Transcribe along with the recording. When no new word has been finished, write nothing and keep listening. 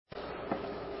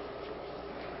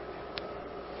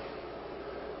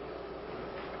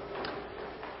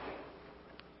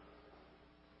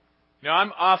Now,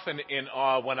 I'm often in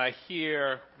awe when I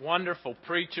hear wonderful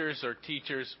preachers or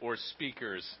teachers or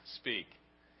speakers speak.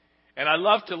 And I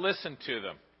love to listen to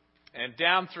them. And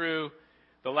down through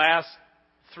the last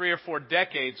 3 or 4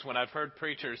 decades when I've heard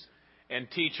preachers and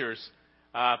teachers,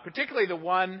 particularly the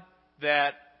one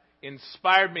that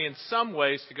inspired me in some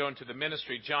ways to go into the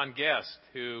ministry, John Guest,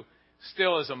 who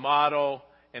still is a model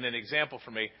and an example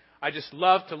for me. I just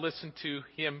love to listen to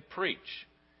him preach.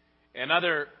 And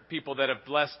other people that have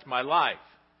blessed my life.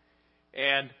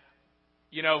 And,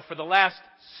 for the last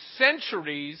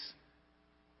centuries,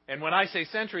 and when I say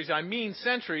centuries, I mean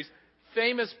centuries,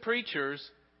 famous preachers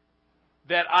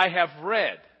that I have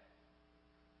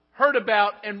heard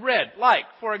about and read. Like,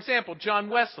 for example, John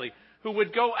Wesley, who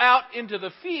would go out into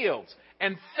the fields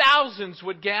and thousands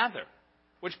would gather,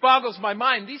 which boggles my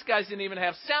mind. These guys didn't even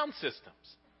have sound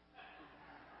systems.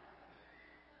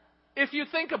 If you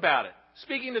think about it.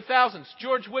 Speaking to thousands,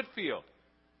 George Whitefield,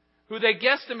 who they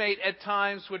guesstimate at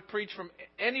times would preach from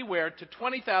anywhere to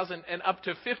 20,000 and up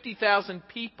to 50,000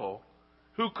 people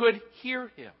who could hear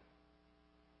him.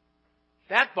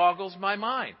 That boggles my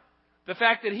mind. The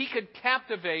fact that he could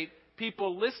captivate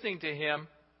people listening to him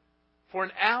for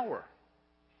an hour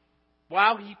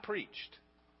while he preached.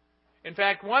 In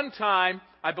fact, one time,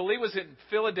 I believe it was in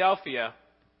Philadelphia,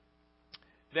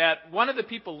 that one of the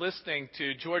people listening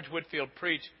to George Whitefield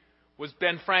preach was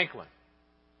Ben Franklin.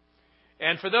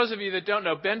 And for those of you that don't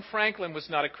know, Ben Franklin was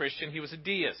not a Christian. He was a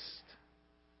deist.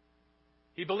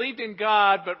 He believed in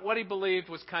God, but what he believed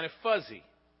was kind of fuzzy.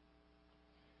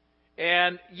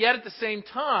 And yet at the same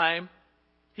time,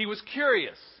 he was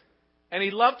curious. And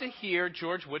he loved to hear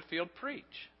George Whitefield preach.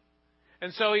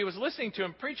 And so he was listening to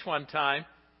him preach one time,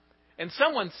 and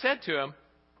someone said to him,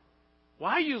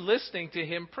 "Why are you listening to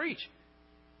him preach?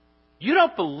 You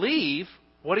don't believe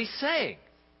what he's saying."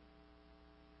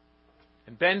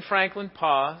 And Ben Franklin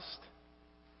paused,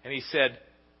 and he said,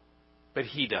 "But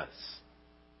he does."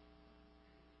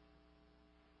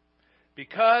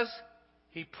 Because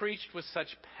he preached with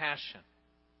such passion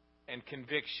and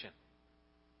conviction.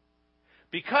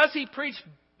 Because he preached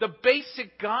the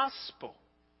basic gospel.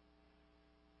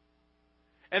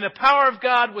 And the power of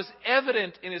God was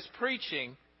evident in his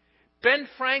preaching. Ben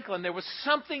Franklin, there was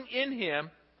something in him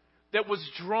that was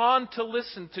drawn to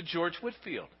listen to George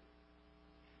Whitefield.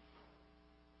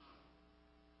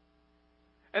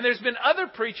 And there's been other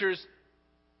preachers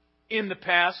in the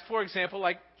past, for example,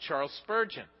 like Charles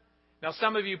Spurgeon. Now,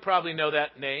 some of you probably know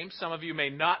that name. Some of you may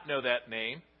not know that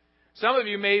name. Some of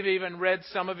you may have even read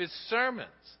some of his sermons.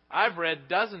 I've read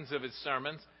dozens of his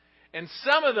sermons, and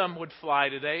some of them would fly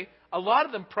today. A lot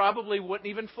of them probably wouldn't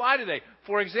even fly today.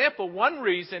 For example, one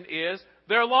reason is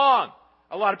they're long.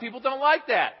 A lot of people don't like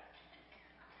that.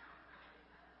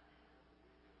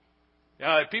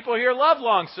 People here love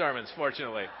long sermons,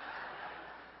 fortunately.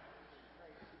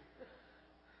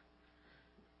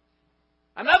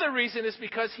 Another reason is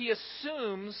because he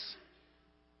assumes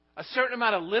a certain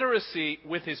amount of literacy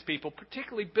with his people,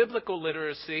 particularly biblical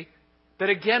literacy, that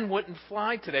again wouldn't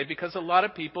fly today because a lot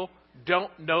of people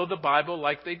don't know the Bible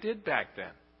like they did back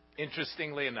then,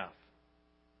 interestingly enough.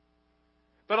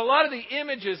 But a lot of the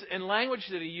images and language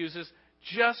that he uses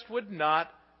just would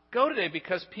not go today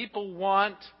because people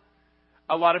want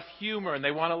a lot of humor and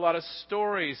they want a lot of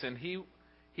stories, and he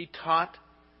taught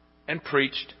and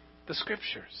preached the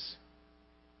Scriptures.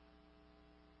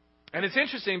 And it's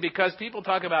interesting because people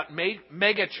talk about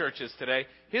mega churches today.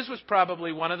 His was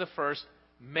probably one of the first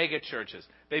mega churches.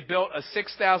 They built a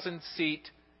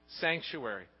 6,000-seat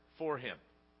sanctuary for him.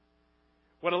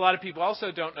 What a lot of people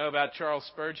also don't know about Charles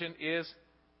Spurgeon is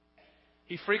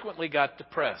he frequently got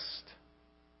depressed.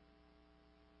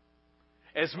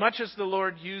 As much as the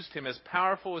Lord used him, as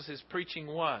powerful as his preaching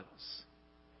was,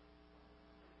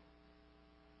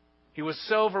 he was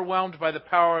so overwhelmed by the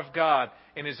power of God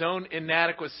and his own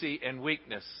inadequacy and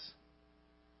weakness.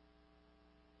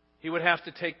 He would have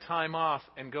to take time off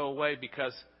and go away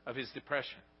because of his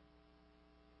depression.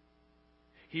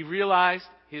 He realized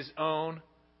his own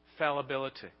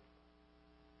fallibility,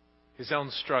 his own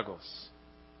struggles,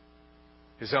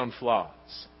 his own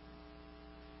flaws.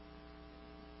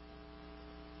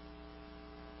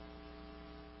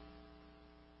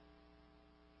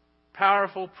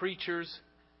 Powerful preachers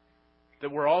that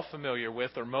we're all familiar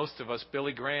with, or most of us,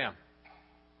 Billy Graham,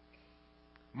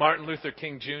 Martin Luther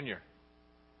King Jr.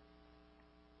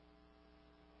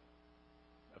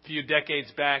 A few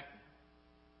decades back,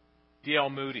 D.L.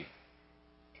 Moody.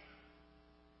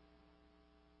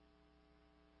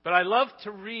 But I love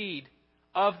to read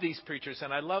of these preachers,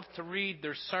 and I love to read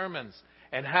their sermons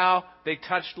and how they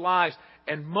touched lives.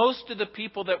 And most of the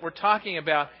people that we're talking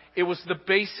about, it was the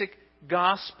basic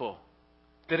gospel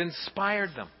that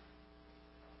inspired them.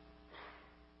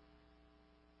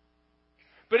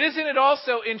 But isn't it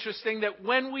also interesting that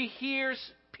when we hear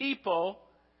people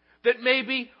that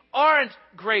maybe aren't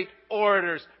great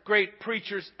orators, great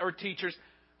preachers or teachers,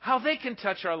 how they can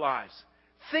touch our lives?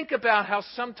 Think about how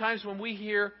sometimes when we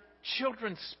hear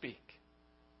children speak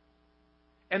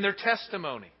and their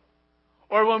testimony,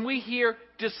 or when we hear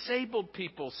disabled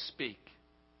people speak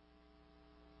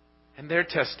and their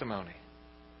testimony.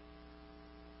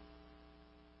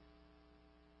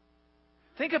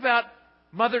 Think about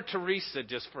Mother Teresa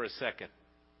just for a second.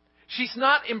 She's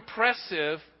not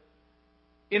impressive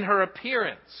in her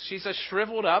appearance. She's a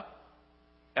shriveled up,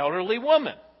 elderly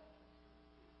woman.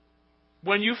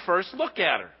 When you first look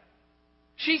at her,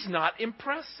 she's not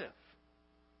impressive.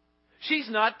 She's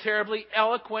not terribly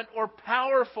eloquent or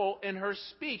powerful in her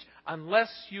speech unless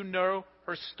you know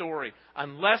her story,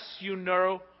 unless you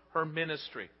know her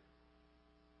ministry.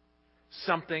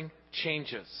 Something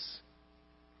changes.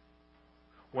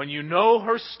 When you know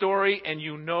her story and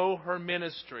you know her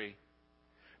ministry,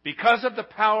 because of the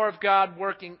power of God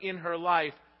working in her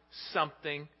life,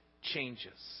 something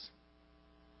changes.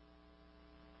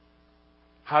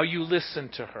 How you listen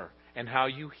to her and how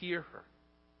you hear her.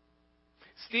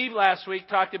 Steve last week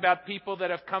talked about people that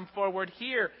have come forward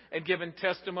here and given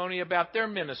testimony about their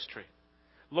ministry.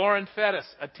 Lauren Fettis,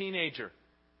 a teenager.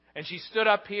 And she stood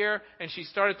up here and she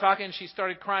started talking and she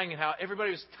started crying and how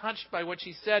everybody was touched by what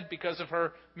she said because of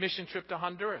her mission trip to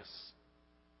Honduras.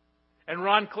 And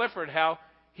Ron Clifford, how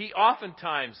he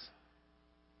oftentimes,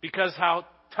 because how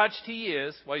touched he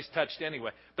is, well, he's touched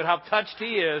anyway, but how touched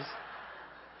he is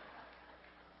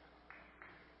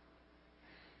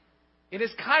in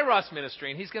his Kairos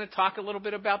ministry. And he's going to talk a little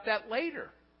bit about that later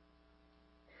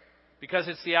because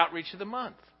it's the outreach of the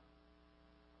month.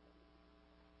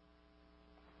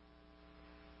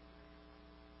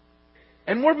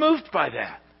 And we're moved by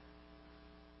that.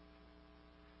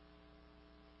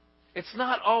 It's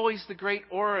not always the great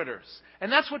orators. And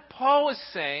that's what Paul is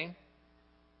saying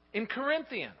in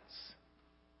Corinthians.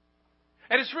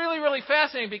 And it's really, really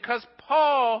fascinating because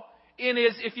Paul, in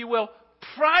his, if you will,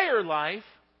 prior life,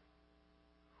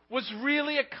 was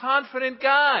really a confident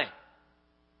guy.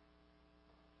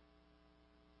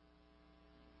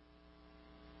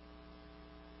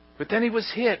 But then he was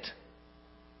hit.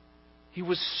 He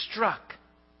was struck.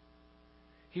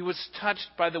 He was touched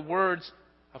by the words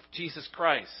of Jesus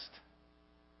Christ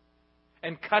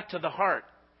and cut to the heart,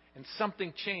 and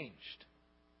something changed.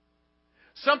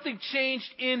 Something changed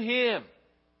in him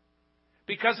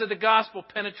because of the gospel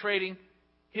penetrating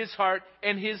his heart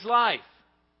and his life.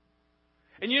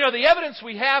 And you know, the evidence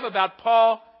we have about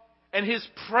Paul and his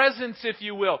presence, if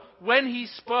you will, when he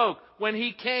spoke, when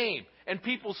he came, and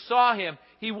people saw him,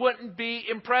 he wouldn't be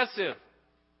impressive.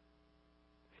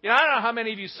 You know, I don't know how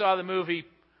many of you saw the movie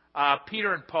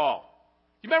Peter and Paul.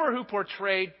 You remember who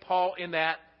portrayed Paul in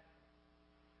that?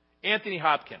 Anthony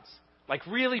Hopkins. Like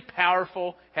really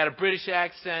powerful, had a British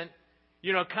accent,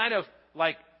 you know, kind of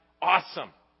like awesome.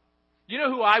 You know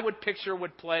who I would picture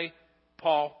would play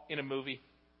Paul in a movie?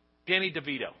 Danny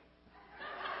DeVito.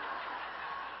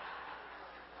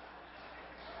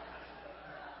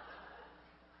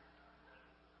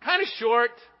 Kind of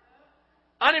short,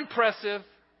 unimpressive.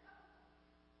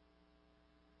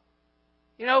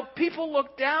 You know, people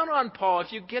look down on Paul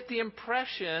if you get the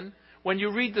impression when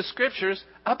you read the scriptures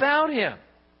about him.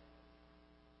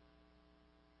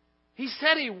 He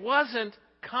said he wasn't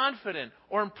confident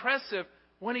or impressive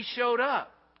when he showed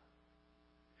up.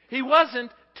 He wasn't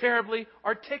terribly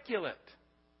articulate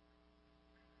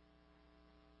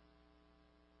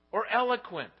or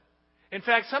eloquent. In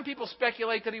fact, some people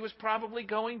speculate that he was probably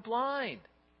going blind.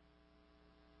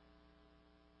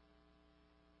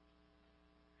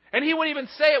 And he would even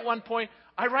say at one point,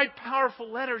 I write powerful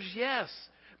letters, yes,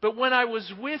 but when I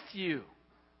was with you,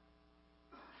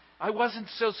 I wasn't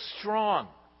so strong.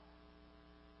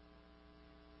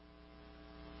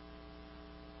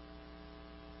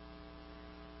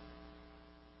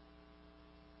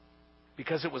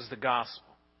 Because it was the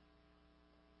gospel.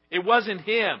 It wasn't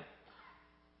him.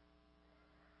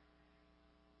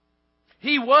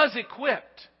 He was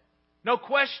equipped, no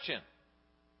question.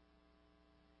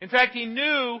 In fact, he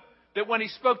knew that when he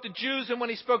spoke to Jews and when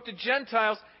he spoke to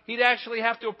Gentiles, he'd actually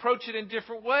have to approach it in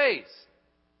different ways.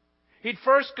 He'd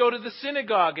first go to the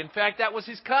synagogue. In fact, that was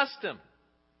his custom.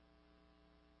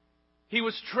 He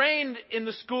was trained in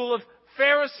the school of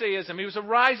Pharisaism. He was a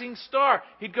rising star.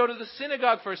 He'd go to the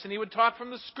synagogue first and he would talk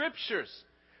from the scriptures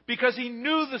because he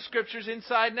knew the scriptures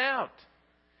inside and out.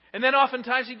 And then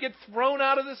oftentimes he'd get thrown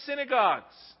out of the synagogues.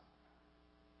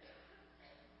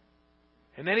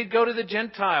 And then he'd go to the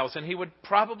Gentiles, and he would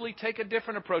probably take a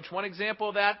different approach. One example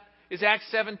of that is Acts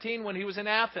 17 when he was in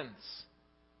Athens.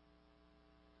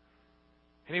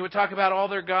 And he would talk about all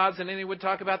their gods, and then he would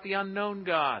talk about the unknown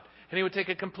God. And he would take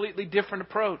a completely different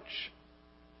approach.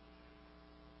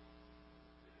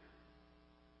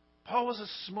 Paul was a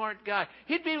smart guy.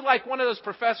 He'd be like one of those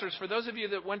professors, for those of you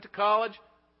that went to college,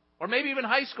 or maybe even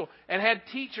high school, and had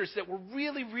teachers that were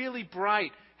really, really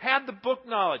bright, had the book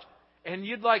knowledge, and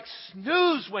you'd like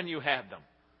snooze when you had them.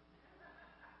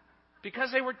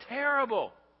 Because they were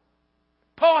terrible.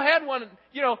 Paul had one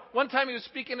time he was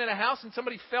speaking in a house and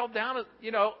somebody fell down,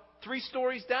 3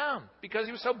 stories down because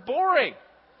he was so boring.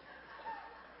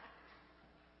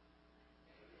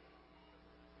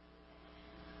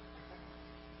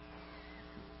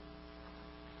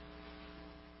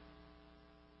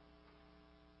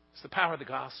 It's the power of the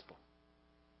gospel.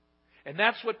 And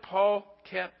that's what Paul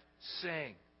kept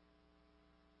saying.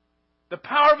 The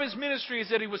power of his ministry is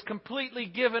that he was completely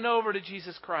given over to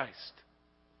Jesus Christ.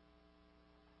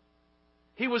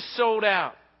 He was sold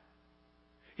out.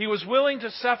 He was willing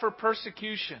to suffer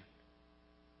persecution.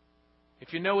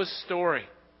 If you know his story, it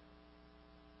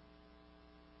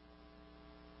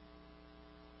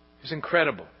was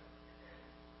incredible.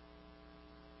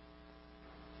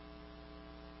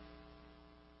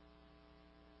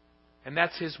 And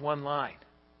that's his one line.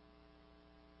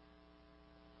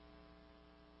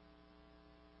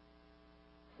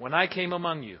 When I came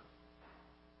among you,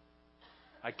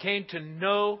 I came to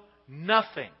know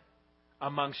nothing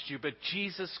amongst you but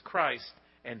Jesus Christ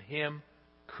and Him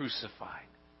crucified.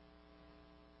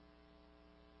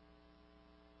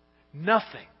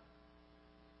 Nothing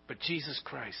but Jesus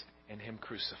Christ and Him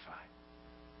crucified.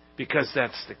 Because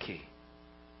that's the key.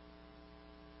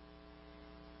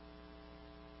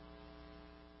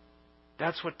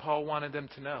 That's what Paul wanted them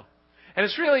to know. And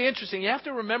it's really interesting. You have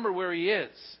to remember where he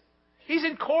is. He's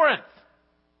in Corinth.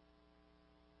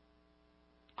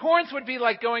 Corinth would be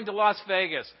like going to Las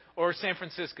Vegas or San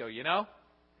Francisco,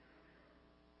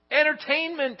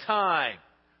 Entertainment time,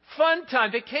 fun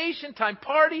time, vacation time,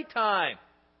 party time.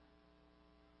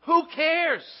 Who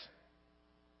cares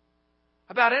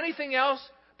about anything else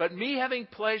but me having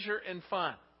pleasure and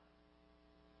fun?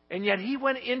 And yet he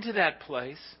went into that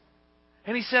place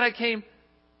and he said, I came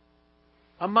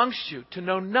amongst you to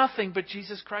know nothing but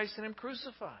Jesus Christ and Him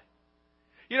crucified.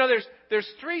 There's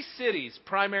 3 cities,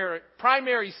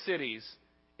 primary cities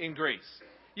in Greece.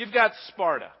 You've got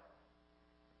Sparta.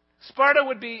 Sparta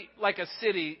would be like a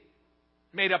city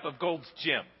made up of Gold's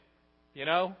Gym,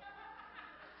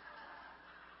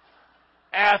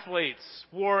 Athletes,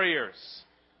 warriors.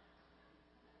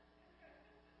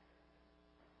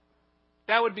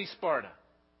 That would be Sparta.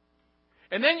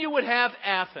 And then you would have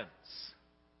Athens.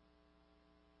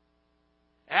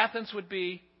 Athens would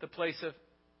be the place of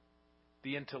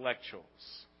the intellectuals.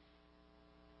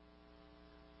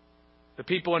 The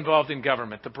people involved in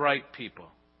government, the bright people.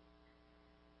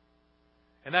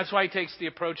 And that's why he takes the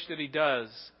approach that he does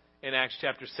in Acts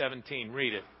chapter 17.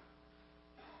 Read it.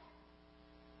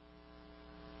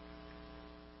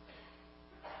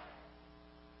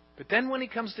 But then when he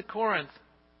comes to Corinth,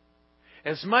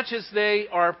 as much as they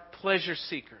are pleasure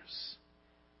seekers,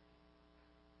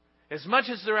 as much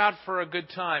as they're out for a good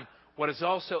time, what is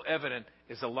also evident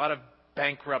is a lot of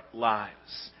bankrupt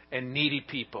lives and needy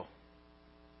people.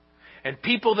 And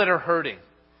people that are hurting.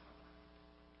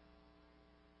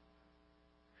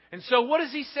 And so what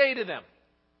does he say to them?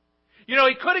 He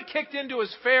could have kicked into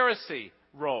his Pharisee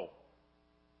role.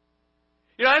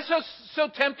 That's so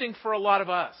tempting for a lot of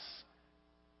us.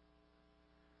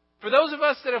 For those of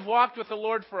us that have walked with the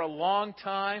Lord for a long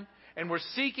time and we're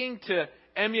seeking to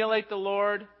emulate the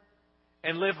Lord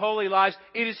and live holy lives,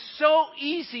 it is so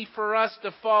easy for us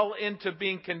to fall into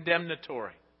being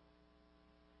condemnatory.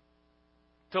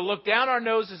 To look down our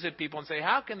noses at people and say,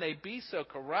 how can they be so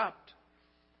corrupt?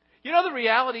 The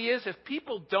reality is, if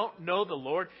people don't know the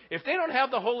Lord, if they don't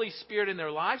have the Holy Spirit in their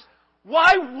lives,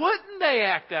 why wouldn't they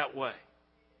act that way?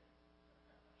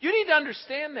 You need to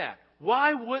understand that.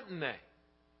 Why wouldn't they?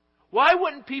 Why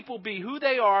wouldn't people be who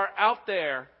they are out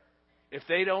there if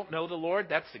they don't know the Lord?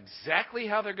 That's exactly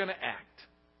how they're going to act.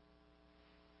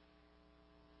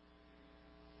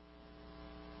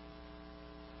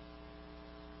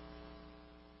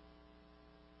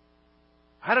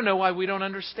 I don't know why we don't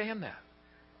understand that.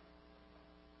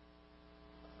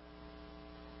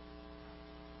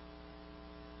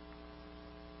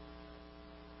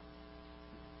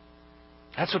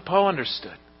 That's what Paul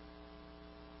understood.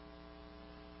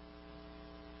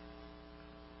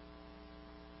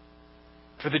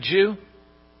 For the Jew,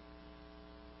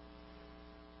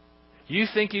 you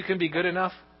think you can be good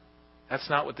enough? That's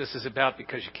not what this is about,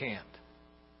 because you can't.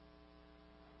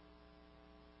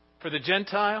 For the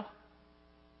Gentile,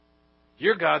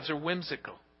 your gods are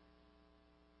whimsical.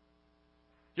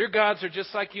 Your gods are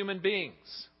just like human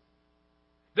beings.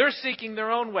 They're seeking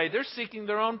their own way. They're seeking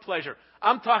their own pleasure.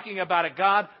 I'm talking about a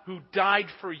God who died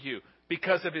for you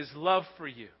because of His love for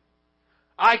you.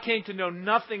 I came to know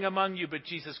nothing among you but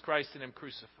Jesus Christ and Him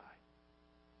crucified.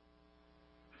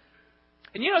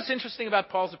 And you know what's interesting about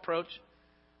Paul's approach?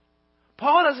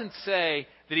 Paul doesn't say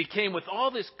that he came with all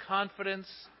this confidence.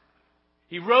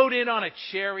 He rode in on a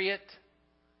chariot.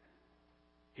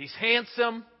 He's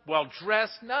handsome,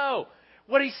 well-dressed. No.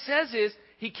 What he says is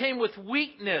he came with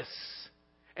weakness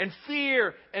and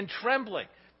fear and trembling.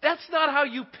 That's not how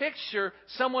you picture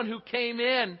someone who came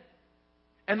in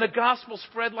and the gospel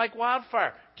spread like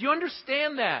wildfire. Do you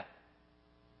understand that?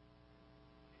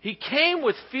 He came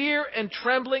with fear and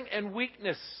trembling and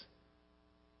weakness.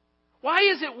 Why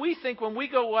is it we think when we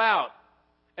go out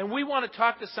and we want to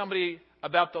talk to somebody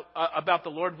about the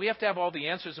Lord, we have to have all the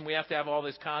answers and we have to have all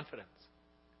this confidence?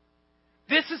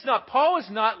 Paul is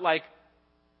not like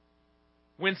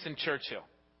Winston Churchill.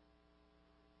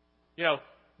 You know,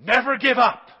 never give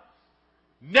up.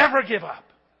 Never give up.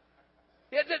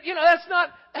 You know,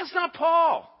 that's not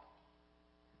Paul.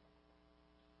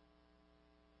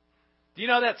 Do you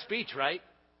know that speech, right?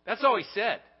 That's all he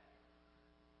said.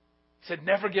 He said,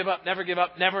 never give up, never give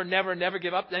up, never, never, never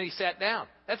give up. Then he sat down.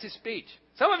 That's his speech.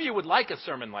 Some of you would like a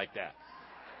sermon like that.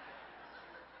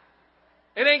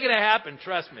 It ain't going to happen,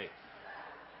 trust me.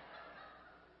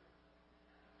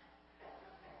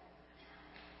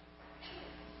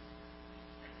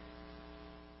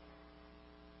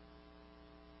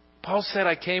 Paul said,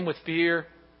 I came with fear,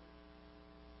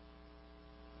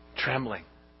 trembling.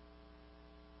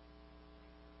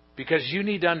 Because you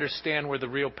need to understand where the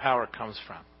real power comes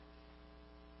from.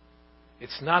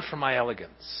 It's not from my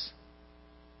elegance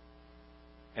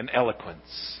and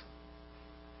eloquence.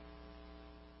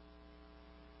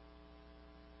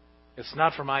 It's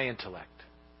not from my intellect.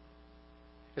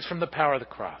 It's from the power of the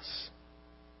cross.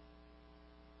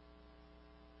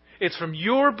 It's from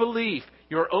your belief,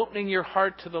 your opening your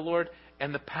heart to the Lord,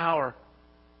 and the power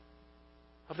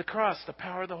of the cross, the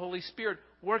power of the Holy Spirit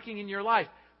working in your life.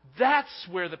 That's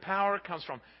where the power comes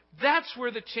from. That's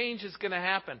where the change is going to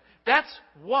happen. That's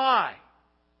why.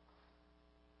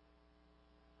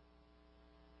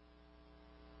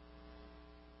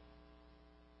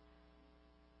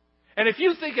 And if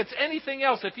you think it's anything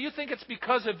else, if you think it's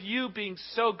because of you being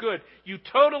so good, you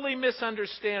totally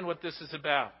misunderstand what this is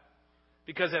about.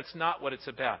 Because that's not what it's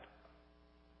about.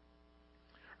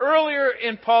 Earlier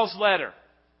in Paul's letter,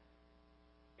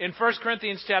 in 1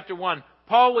 Corinthians chapter 1,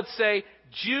 Paul would say,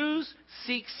 Jews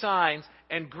seek signs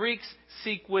and Greeks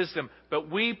seek wisdom,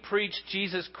 but we preach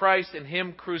Jesus Christ and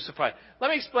Him crucified. Let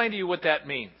me explain to you what that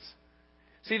means.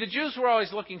 See, the Jews were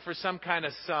always looking for some kind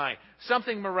of sign,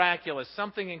 something miraculous,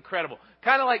 something incredible,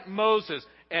 kind of like Moses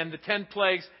and the 10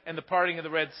 plagues and the parting of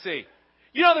the Red Sea.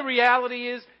 You know, the reality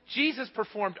is Jesus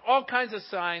performed all kinds of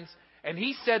signs, and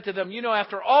He said to them, you know,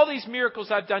 after all these miracles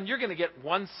I've done, you're going to get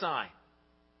one sign.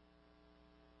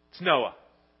 It's Noah.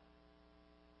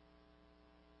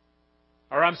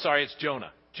 Or I'm sorry, it's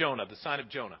Jonah. Jonah, the sign of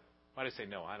Jonah. Why did I say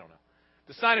Noah? I don't know.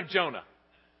 The sign of Jonah.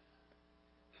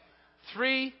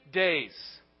 3 days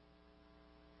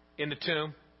in the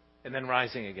tomb and then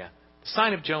rising again. The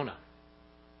sign of Jonah.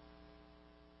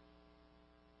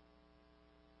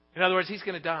 In other words, he's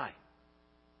going to die.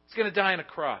 He's going to die on a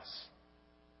cross.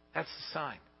 That's the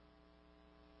sign.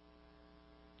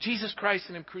 Jesus Christ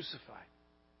and Him crucified.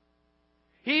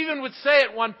 He even would say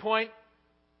at one point,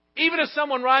 even if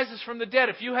someone rises from the dead,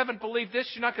 if you haven't believed this,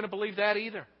 you're not going to believe that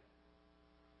either.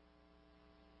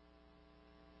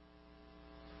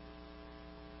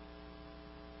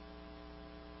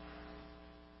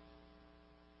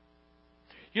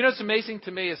 You know what's amazing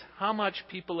to me is how much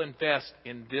people invest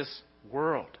in this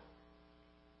world.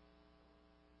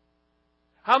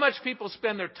 How much people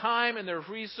spend their time and their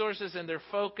resources and their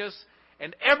focus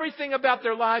and everything about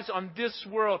their lives on this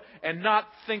world and not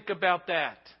think about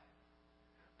that.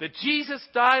 That Jesus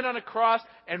died on a cross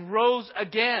and rose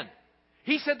again.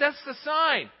 He said that's the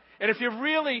sign. And if you're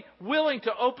really willing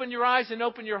to open your eyes and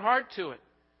open your heart to it,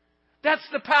 that's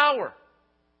the power.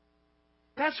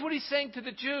 That's what He's saying to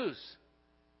the Jews.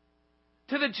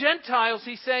 To the Gentiles,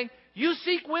 He's saying, you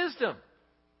seek wisdom.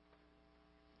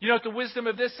 You know what the wisdom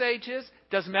of this age is?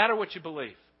 Doesn't matter what you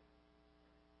believe.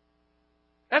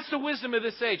 That's the wisdom of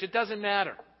this age. It doesn't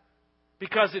matter.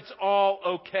 Because it's all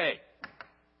okay.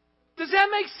 Does that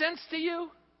make sense to you?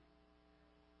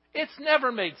 It's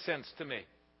never made sense to me.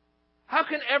 How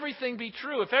can everything be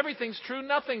true? If everything's true,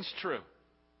 nothing's true.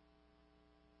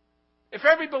 If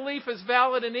every belief is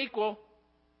valid and equal,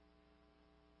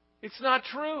 it's not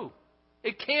true.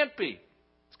 It can't be.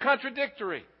 It's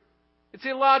contradictory. It's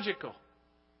illogical.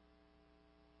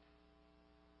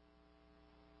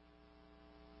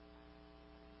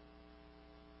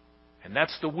 And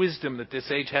that's the wisdom that this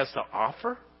age has to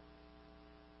offer.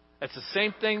 That's the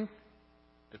same thing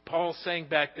that Paul's saying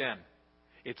back then.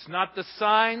 It's not the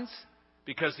signs,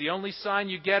 because the only sign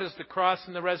you get is the cross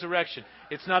and the resurrection.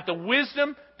 It's not the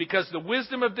wisdom, because the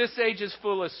wisdom of this age is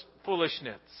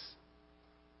foolishness.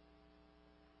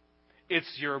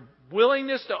 It's your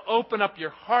willingness to open up your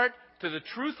heart to the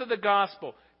truth of the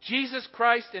gospel. Jesus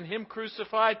Christ and Him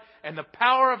crucified, and the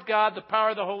power of God, the power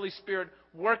of the Holy Spirit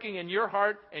working in your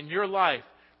heart and your life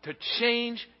to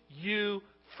change you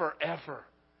forever.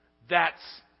 That's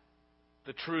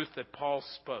the truth that Paul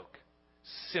spoke.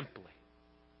 Simply.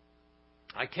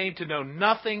 I came to know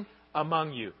nothing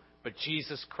among you but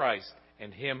Jesus Christ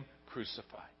and Him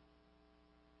crucified.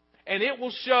 And it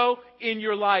will show in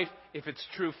your life if it's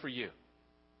true for you.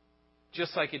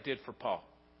 Just like it did for Paul.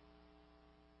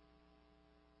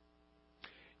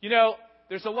 You know,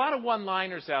 there's a lot of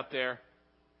one-liners out there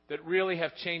that really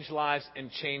have changed lives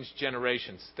and changed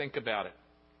generations. Think about it.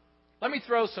 Let me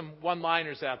throw some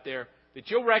one-liners out there that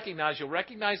you'll recognize. You'll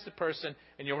recognize the person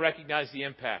and you'll recognize the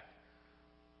impact.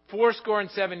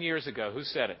 77 years ago, who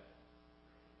said it?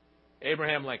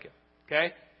 Abraham Lincoln.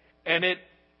 Okay? And it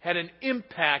had an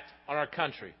impact on our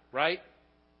country, right?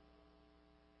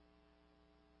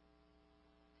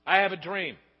 I have a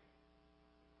dream.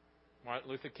 Martin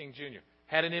Luther King Jr.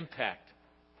 had an impact.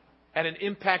 Had an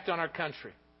impact on our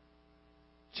country.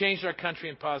 Changed our country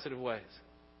in positive ways.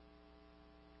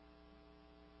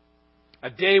 A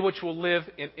day which will live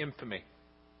in infamy.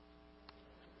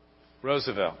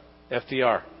 Roosevelt,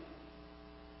 FDR.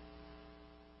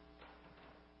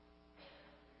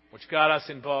 Which got us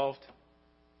involved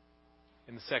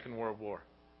in the Second World War.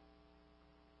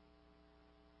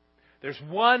 There's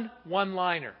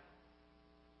one-liner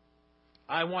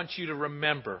I want you to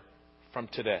remember from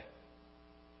today.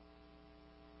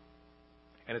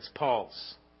 And it's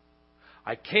Paul's.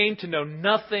 I came to know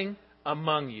nothing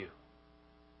among you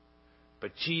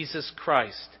but Jesus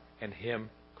Christ and Him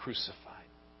crucified.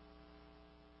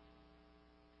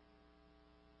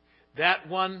 That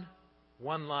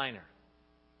one-liner.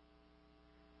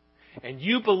 And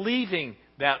you believing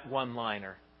that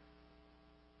one-liner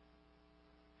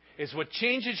is what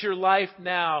changes your life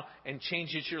now and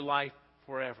changes your life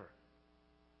forever.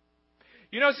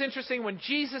 You know, it's interesting when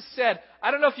Jesus said,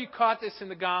 I don't know if you caught this in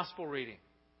the gospel reading.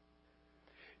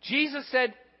 Jesus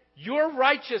said, your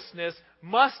righteousness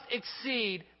must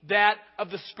exceed that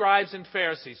of the scribes and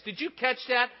Pharisees. Did you catch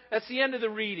that? That's the end of the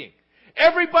reading.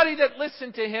 Everybody that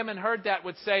listened to Him and heard that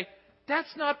would say,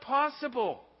 that's not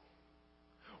possible.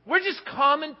 We're just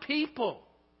common people.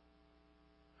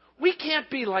 We can't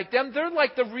be like them. They're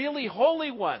like the really holy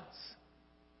ones.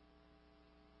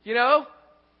 You know?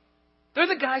 They're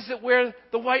the guys that wear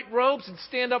the white robes and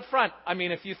stand up front. I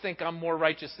mean, if you think I'm more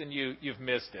righteous than you, you've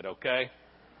missed it, okay?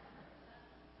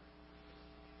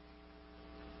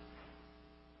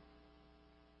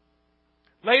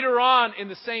 Later on in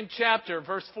the same chapter,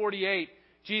 verse 48,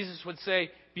 Jesus would say,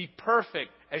 be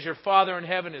perfect as your Father in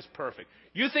heaven is perfect.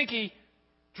 You think He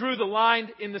drew the line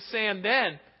in the sand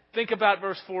then? Think about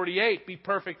verse 48, be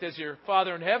perfect as your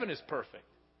Father in heaven is perfect.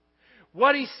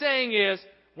 What He's saying is,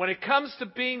 when it comes to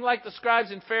being like the scribes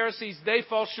and Pharisees, they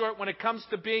fall short. When it comes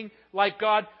to being like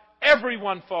God,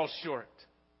 everyone falls short.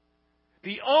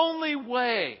 The only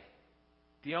way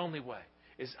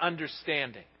is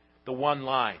understanding the one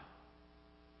line.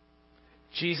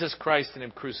 Jesus Christ and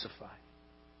Him crucified.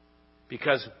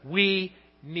 Because we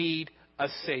need a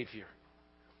Savior.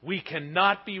 We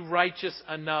cannot be righteous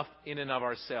enough in and of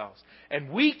ourselves. And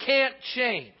we can't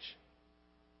change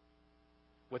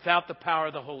without the power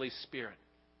of the Holy Spirit.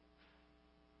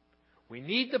 We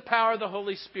need the power of the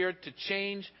Holy Spirit to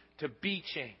change, to be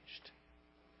changed,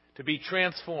 to be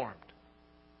transformed.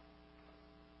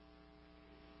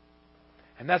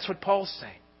 And that's what Paul's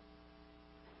saying.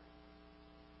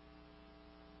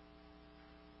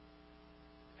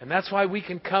 And that's why we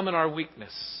can come in our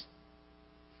weakness.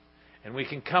 And we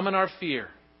can come in our fear.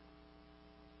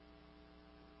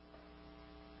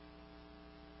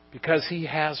 Because He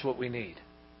has what we need.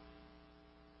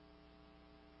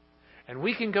 And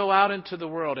we can go out into the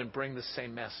world and bring the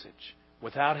same message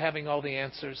without having all the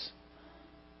answers.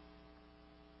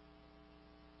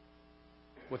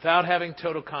 Without having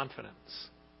total confidence.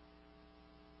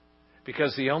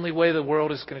 Because the only way the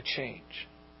world is going to change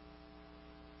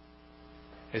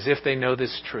as if they know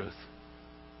this truth.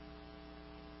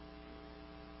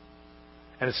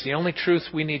 And it's the only truth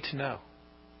we need to know.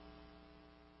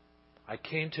 I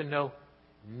came to know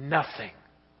nothing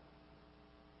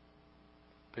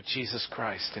but Jesus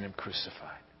Christ and Him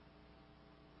crucified.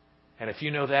 And if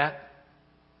you know that,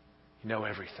 you know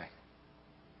everything.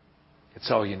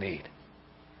 It's all you need.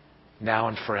 Now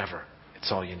and forever,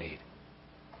 it's all you need.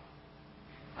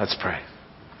 Let's pray.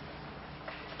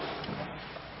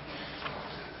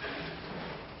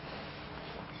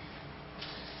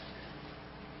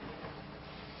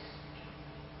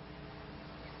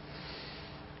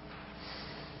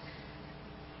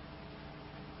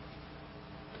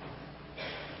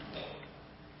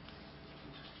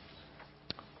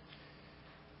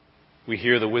 We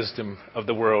hear the wisdom of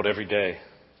the world every day.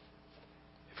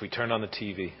 If we turn on the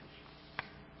TV,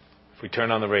 if we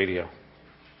turn on the radio,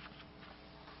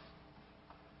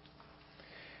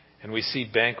 and we see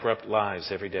bankrupt lives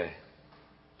every day.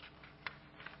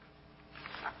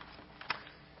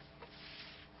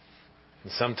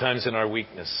 And sometimes in our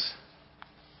weakness,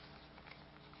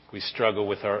 we struggle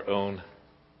with our own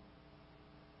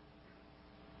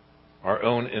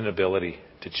inability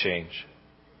to change.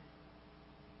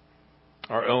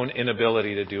 Our own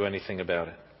inability to do anything about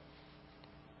it.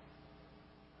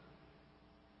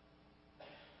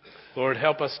 Lord,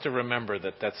 help us to remember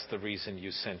that that's the reason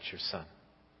you sent your Son.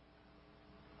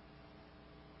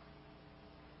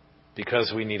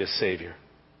 Because we need a Savior.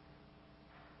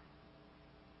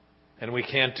 And we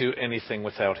can't do anything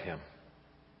without Him.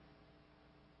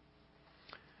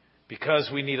 Because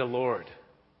we need a Lord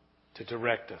to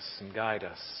direct us and guide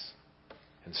us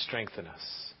and strengthen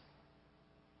us.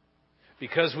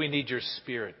 Because we need your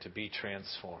Spirit to be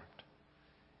transformed.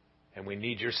 And we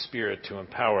need your Spirit to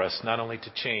empower us not only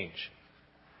to change,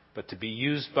 but to be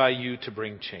used by you to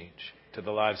bring change to the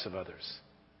lives of others.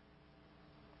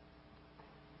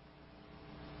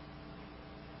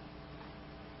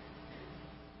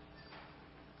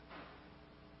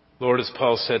 Lord, as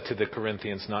Paul said to the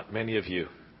Corinthians, not many of you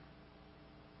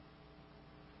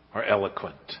are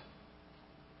eloquent.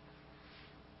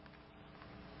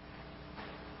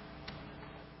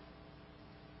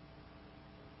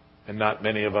 And not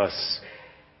many of us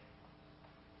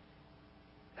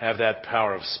have that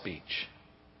power of speech.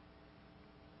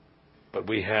 But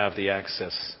we have the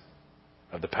access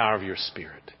of the power of your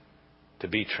Spirit to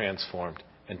be transformed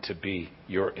and to be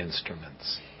your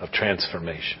instruments of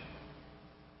transformation.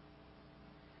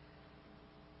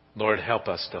 Lord, help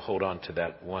us to hold on to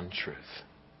that one truth,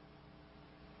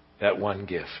 that one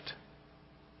gift,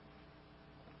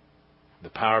 the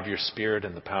power of your Spirit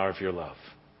and the power of your love.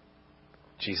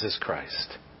 Jesus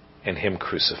Christ and Him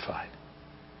crucified.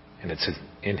 And it's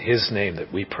in His name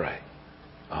that we pray.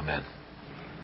 Amen.